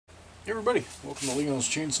Hey everybody, welcome to Leon's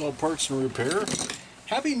Chainsaw Parts and Repair.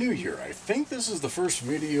 Happy New Year! I think this is the first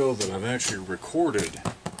video that I've actually recorded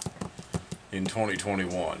in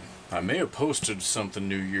 2021. I may have posted something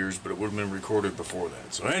New Year's, but it would have been recorded before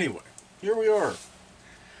that. So anyway, here we are.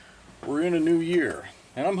 We're in a new year,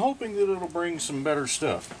 and I'm hoping that it'll bring some better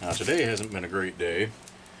stuff. Now today hasn't been a great day.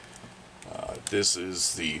 This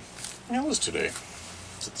is the... How is today?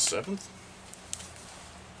 Is it the 7th?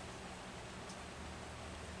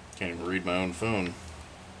 Can't even read my own phone.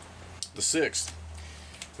 The 6th.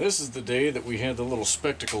 This is the day that we had the little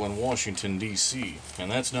spectacle in Washington, D.C.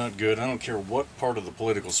 And that's not good. I don't care what part of the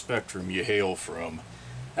political spectrum you hail from.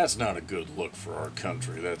 That's not a good look for our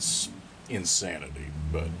country. That's insanity.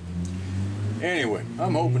 But anyway,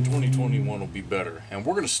 I'm hoping 2021 will be better. And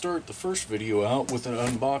we're going to start the first video out with an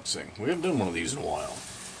unboxing. We haven't done one of these in a while.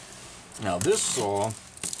 Now this saw...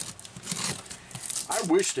 I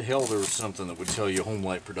wish to hell there was something that would tell you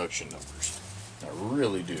Homelite production numbers. I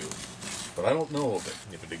really do. But I don't know of it.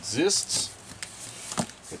 If it exists,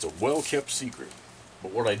 it's a well-kept secret.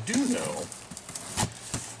 But what I do know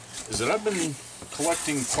is that I've been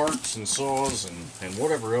collecting parts and saws and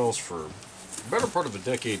whatever else for the better part of a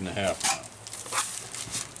decade and a half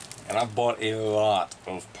now. And I've bought a lot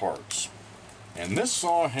of parts. And this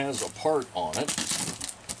saw has a part on it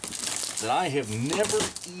that I have never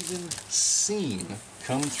even seen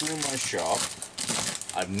come through my shop.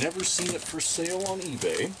 I've never seen it for sale on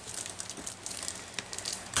eBay.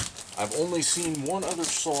 I've only seen one other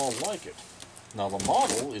saw like it. Now the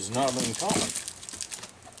model is not uncommon.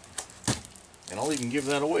 And I'll even give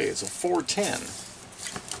that away. It's a 410.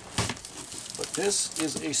 But this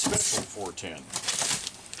is a special 410.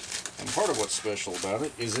 And part of what's special about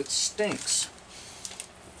it is it stinks.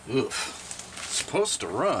 Ugh. It's supposed to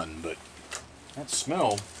run, but that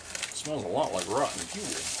smells a lot like rotten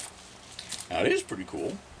fuel. Now it is pretty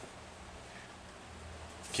cool.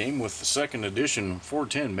 Came with the second edition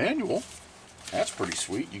 410 manual. That's pretty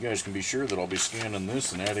sweet. You guys can be sure that I'll be scanning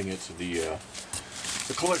this and adding it to the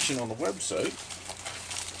collection on the website.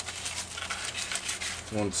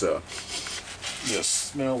 Once the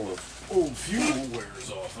smell of old fuel wears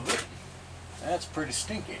off of it. That's pretty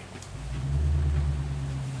stinky.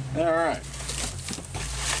 Alright.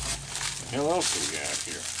 What else do we got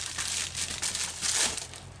here?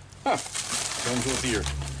 Huh. Comes with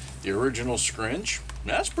the original scrunch.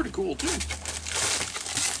 That's pretty cool too.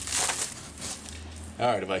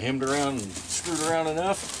 Alright, if I hemmed around and screwed around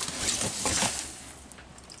enough,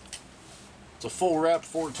 it's a full wrap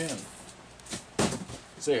 410.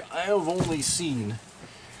 Say, I have only seen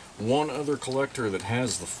one other collector that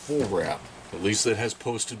has the full wrap. At least that has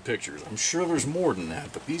posted pictures. I'm sure there's more than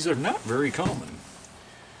that, but these are not very common.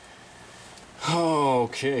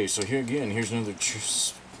 Okay, so here again, here's another...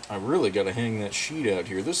 I really got to hang that sheet out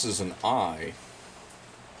here. This is an eye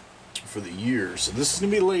for the year. So this is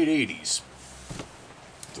going to be late 80s.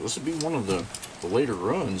 So this would be one of the later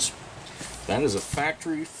runs. That is a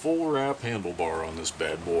factory full wrap handlebar on this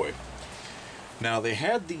bad boy. Now they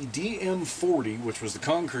had the DM40, which was the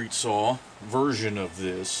concrete saw version of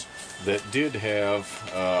this, that did have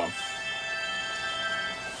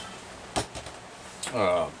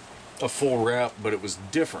a full wrap, but it was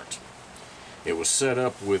different. It was set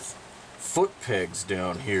up with foot pegs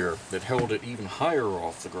down here that held it even higher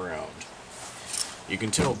off the ground. You can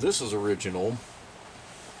tell this is original.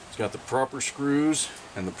 It's got the proper screws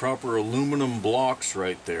and the proper aluminum blocks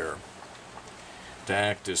right there to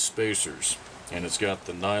act as spacers. And it's got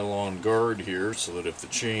the nylon guard here so that if the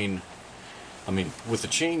chain, with the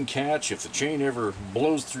chain catch, if the chain ever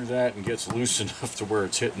blows through that and gets loose enough to where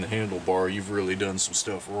it's hitting the handlebar, you've really done some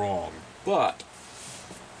stuff wrong. But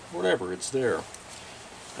whatever, it's there.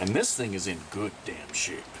 And this thing is in good damn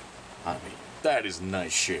shape. That is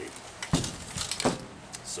nice shape.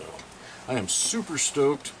 So, I am super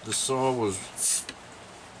stoked. This saw was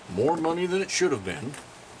more money than it should have been.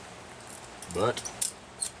 But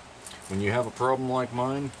when you have a problem like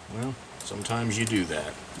mine, well, sometimes you do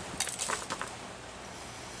that.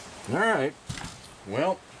 Alright.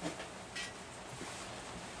 Well,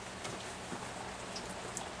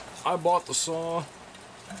 I bought the saw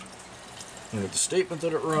and with the statement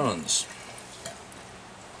that it runs.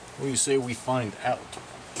 What do you say we find out?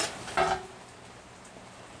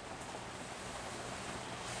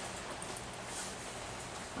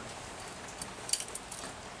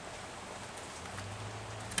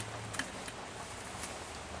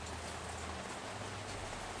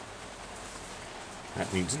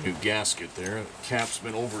 That needs a new gasket there. The cap's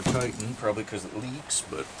been over tightened, probably because it leaks,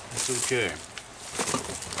 but it's okay.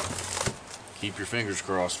 Keep your fingers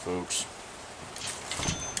crossed, folks.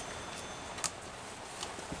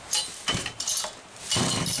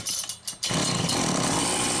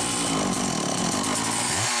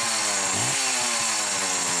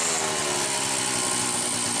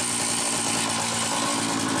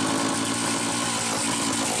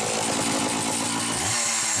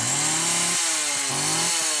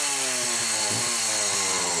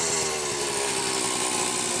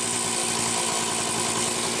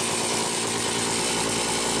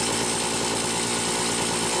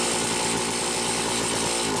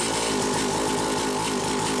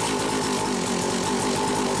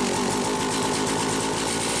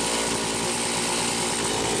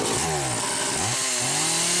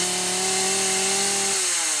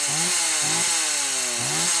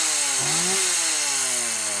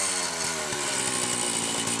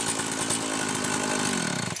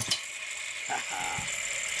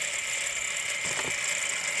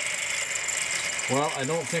 Well, I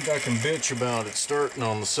don't think I can bitch about it starting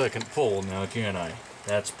on the second pull now, can I?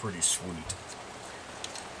 That's pretty sweet.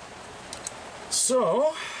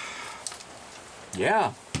 So,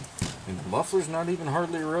 yeah. And the muffler's not even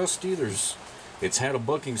hardly rusty. It's had a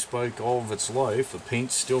bucking spike all of its life. The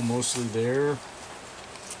paint's still mostly there.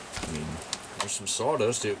 I mean, there's some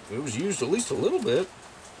sawdust. It was used at least a little bit,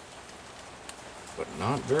 but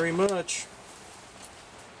not very much.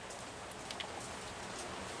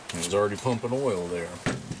 And it's already pumping oil there.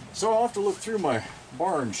 So I'll have to look through my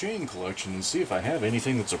bar and chain collection and see if I have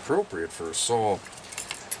anything that's appropriate for a saw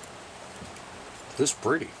this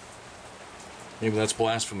pretty. Maybe that's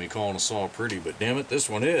blasphemy calling a saw pretty, but damn it, this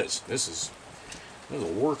one is. This is a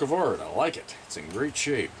work of art. I like it. It's in great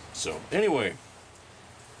shape. So anyway,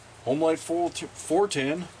 Homelite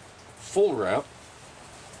 410 full wrap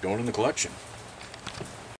going in the collection.